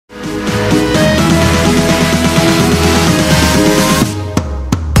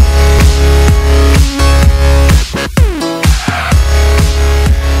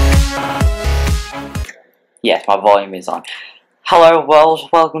My volume is on. Hello, world.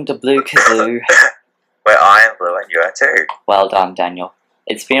 Welcome to Blue Kazoo. Where I am blue and you are too. Well done, Daniel.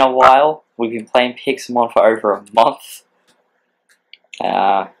 It's been a while. We've been playing Pixelmon for over a month.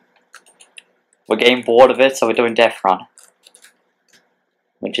 We're getting bored of it, so we're doing Deathrun,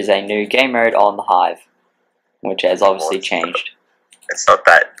 which is a new game mode on the Hive, which has obviously changed. It's not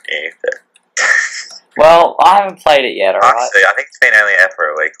that new, but... Well, I haven't played it yet, alright? Actually, I think it's been only out for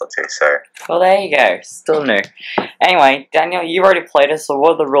a week or two, so... Well, there you go. Still new. Anyway, Daniel, you already played it, so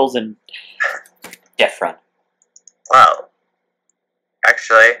what are the rules in Deathrun? Well,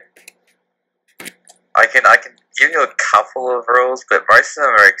 actually, I can give you a couple of rules, but most of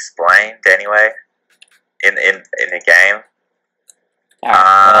them are explained anyway in the game.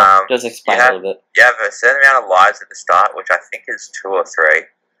 Well, just explain a little bit. You have a certain amount of lives at the start, which I think is 2 or 3.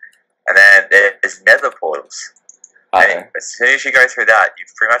 And then there's nether portals. And as soon as you go through that, you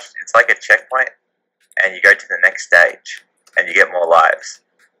pretty much, it's like a checkpoint, and you go to the next stage, and you get more lives.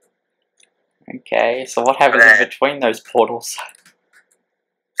 Okay, so what happens in between those portals?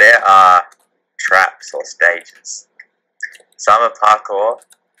 There are traps or stages. Some are parkour,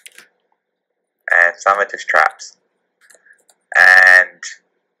 and some are just traps. And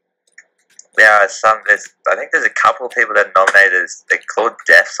there are some, I think there's a couple of people that are nominated as, they're called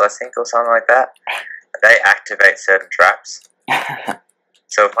deaths, I think, or something like that. They activate certain traps.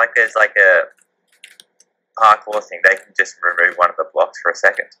 So if there's like a parkour thing, they can just remove one of the blocks for a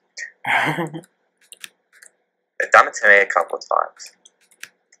second. They've done it to me a couple of times.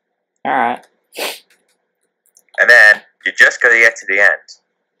 Alright. And then, you just got to get to the end.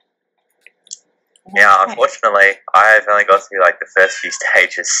 Now, unfortunately, I have only got through the first few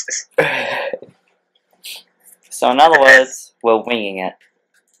stages. So in other words, we're winging it.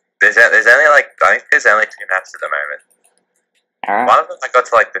 There's only I think there's only 2 maps at the moment. Alright. One of them I got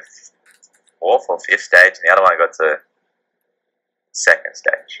to the 4th or 5th stage, and the other one I got to 2nd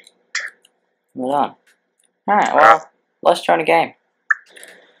stage. Well done. Alright, well, let's join a game.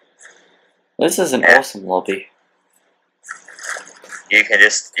 This is an awesome lobby. You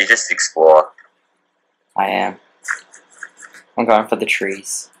just explore. I am. I'm going for the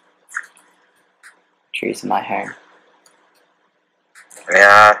trees. Trees in my home.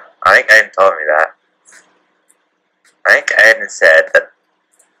 Yeah, I think Aiden told me that. I think Aiden said that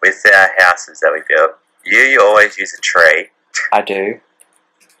with our houses that we built, you always use a tree. I do.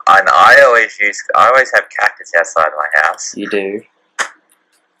 And I always have cactus outside my house. You do.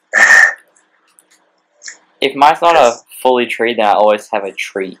 If mine's not a fully tree, then I always have a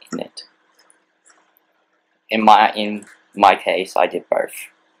tree in it. In my case, I did both.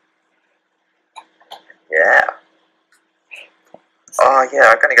 Yeah. Oh yeah,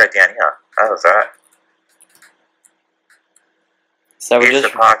 I'm gonna go down here. That was alright. So we're Here's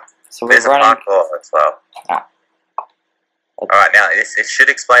just the park. so There's we're a running. parkour as well. Ah. Alright, now it should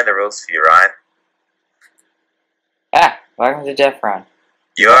explain the rules for you, Ryan. Welcome to Deathrun.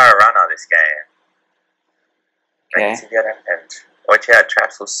 You are a runner this game. Okay. And watch out,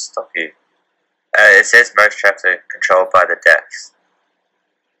 traps will stop you. It says most traps are controlled by the deaths.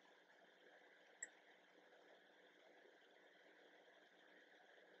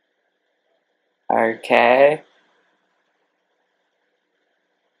 Okay.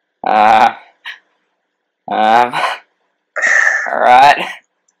 Alright.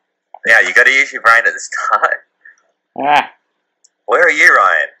 Yeah, you gotta use your brain at the start. Where are you,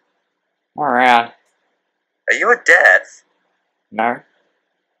 Ryan? I'm around. Are you a death? No.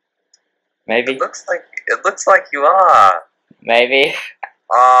 Maybe. It looks like you are. Maybe.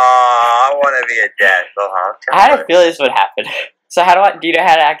 Oh, I want to be a death. I had a feeling this would happen. So do you know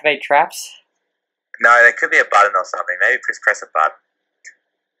how to activate traps? No, there could be a button or something. Maybe just press a button.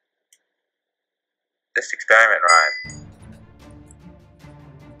 Just experiment, Ryan.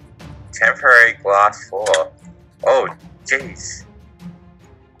 Temporary glass floor. Oh, jeez.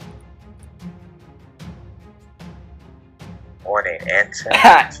 Warning, enter.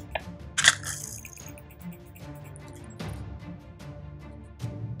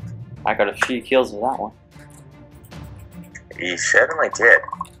 I got a few kills with that one. You certainly did.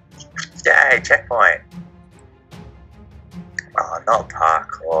 Yay, checkpoint. Oh, not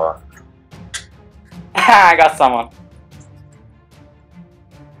parkour. I got someone.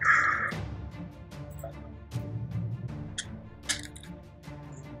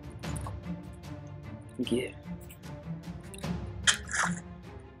 Good.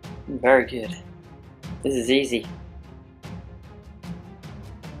 Very good. This is easy.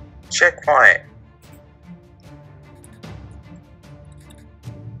 Checkpoint.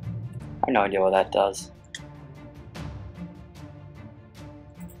 I have no idea what that does.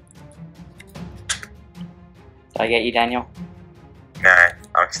 Did I get you, Daniel? No,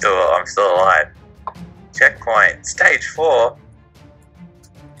 I'm still alive. Checkpoint, stage 4.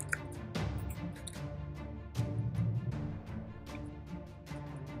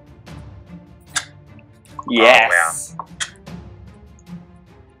 Yes! Oh, wow.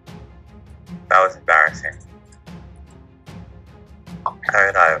 That was embarrassing. How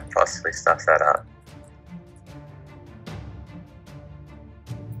did I possibly stuff that up?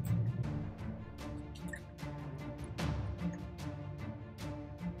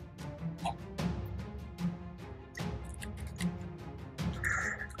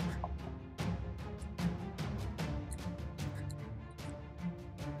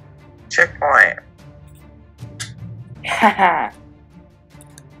 Checkpoint. Haha!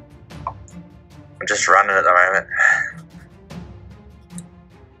 I'm just running at the moment.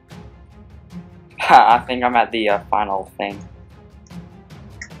 I think I'm at the final thing.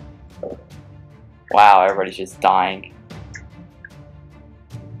 Wow, everybody's just dying.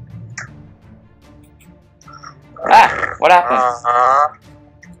 Ah! What happened?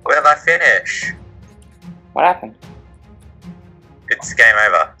 Where did I finish? What happened? It's game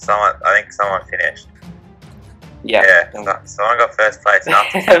over. I think someone finished. Yeah. Someone got first place.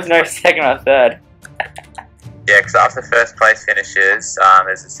 There was no second or third. Yeah, because after first place finishes,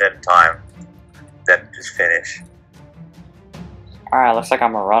 there's a certain time. Then just finish. Alright, looks like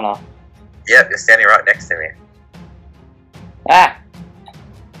I'm a runner. Yep, you're standing right next to me. Ah!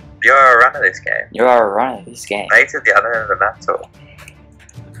 You're a runner this game. You are a runner this game. Mate to the other end of the map tool.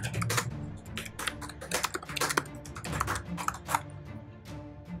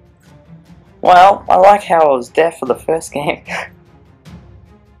 Well, I like how I was deaf for the first game.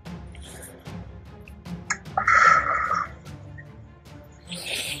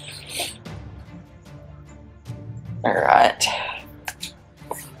 Alright.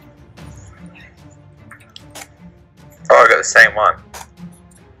 Oh, I got the same one.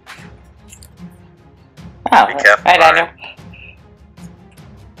 Oh, Be careful, hey Daniel.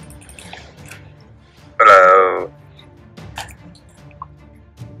 Hello.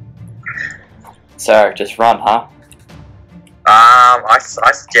 So, just run, huh? I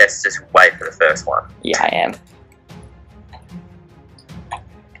suggest just wait for the first one. Yeah, I am.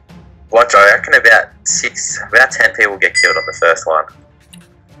 Watch, I reckon about 10 people get killed on the first one.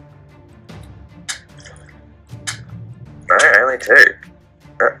 No, only 2.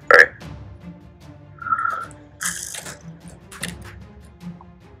 Oh, 3.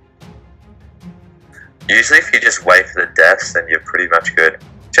 Usually if you just wait for the deaths, then you're pretty much good.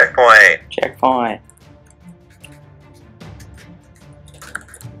 Checkpoint! Checkpoint.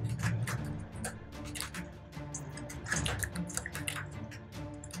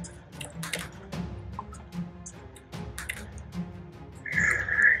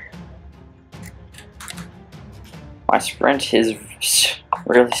 My sprint is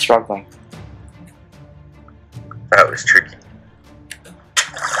really struggling. That was tricky.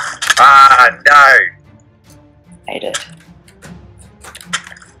 Ah, no! Hate it.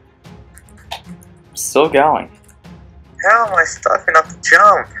 Still going. How am I stuffing up the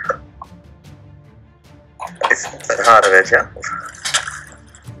jump? It's not that hard of a jump.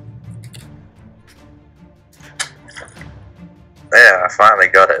 There, I finally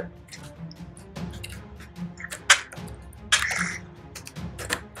got it.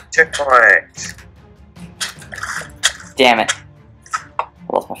 Checkpoint! Damn it. I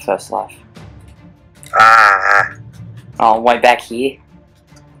lost my first life. Ah! Oh, way back here.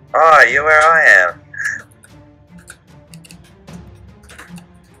 Oh, you're where I am.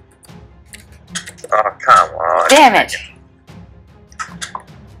 Oh, come on. Damn it!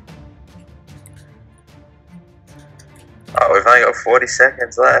 Oh, we've only got 40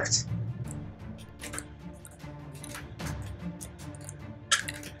 seconds left.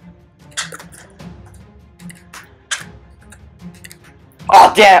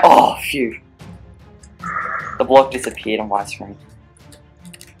 Oh, damn! Oh, phew. The block disappeared on my screen.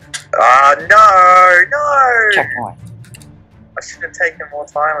 Oh, no! No! Checkpoint. I should have taken more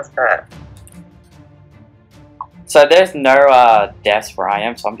time with that. So there's no deaths where I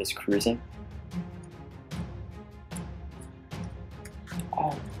am, so I'm just cruising.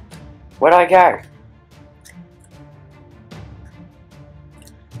 Oh, where'd I go?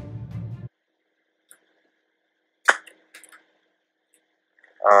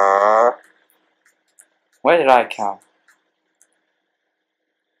 Where did I come?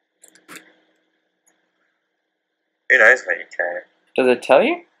 Who knows where you came? Does it tell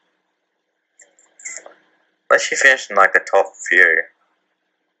you? Unless you finished in like the top few.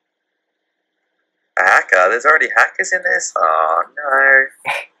 A hacker? There's already hackers in this? Oh no.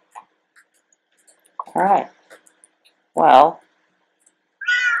 Alright. Well,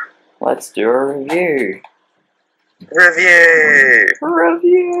 let's do a review. Review!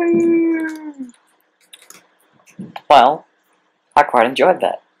 Well, I quite enjoyed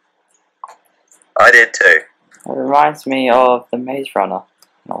that. I did too. It reminds me of the Maze Runner,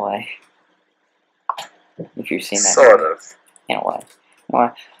 in a way. If you've seen that. Sort of. In a way.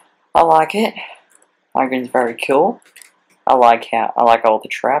 Anyway, I like it. I think it's very cool. I like all the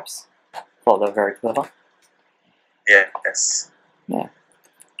traps. I thought they were very clever. Yes. Yeah.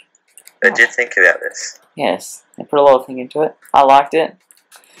 They did think about this. Yes, they put a lot of thing into it. I liked it.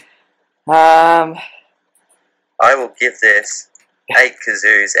 I will give this 8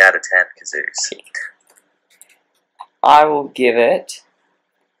 kazoos out of 10 kazoos. I will give it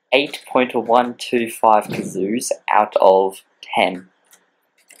 8.125 kazoos out of 10.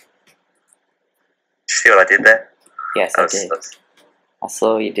 See what I did there? Yes, I did. I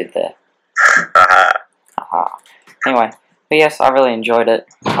saw what you did there. Aha. Anyway, but yes, I really enjoyed it.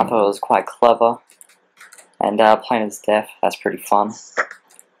 I thought it was quite clever. And playing as Death, that's pretty fun.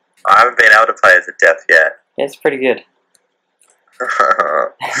 I haven't been able to play as a Death yet. Yeah, it's pretty good.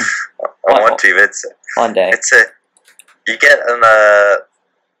 I want to, but one day. You get a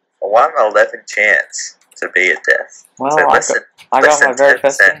 1 in 11 chance to be a Death. Well, so I got my very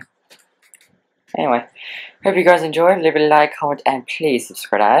first game. Anyway, hope you guys enjoyed. Leave a like, comment, and please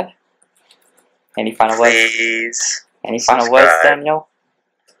subscribe. Any final words? Please. Any final words, Daniel?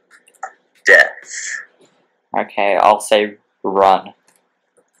 Death. Okay, I'll say run.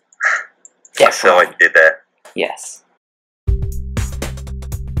 I feel like you did that. Yes.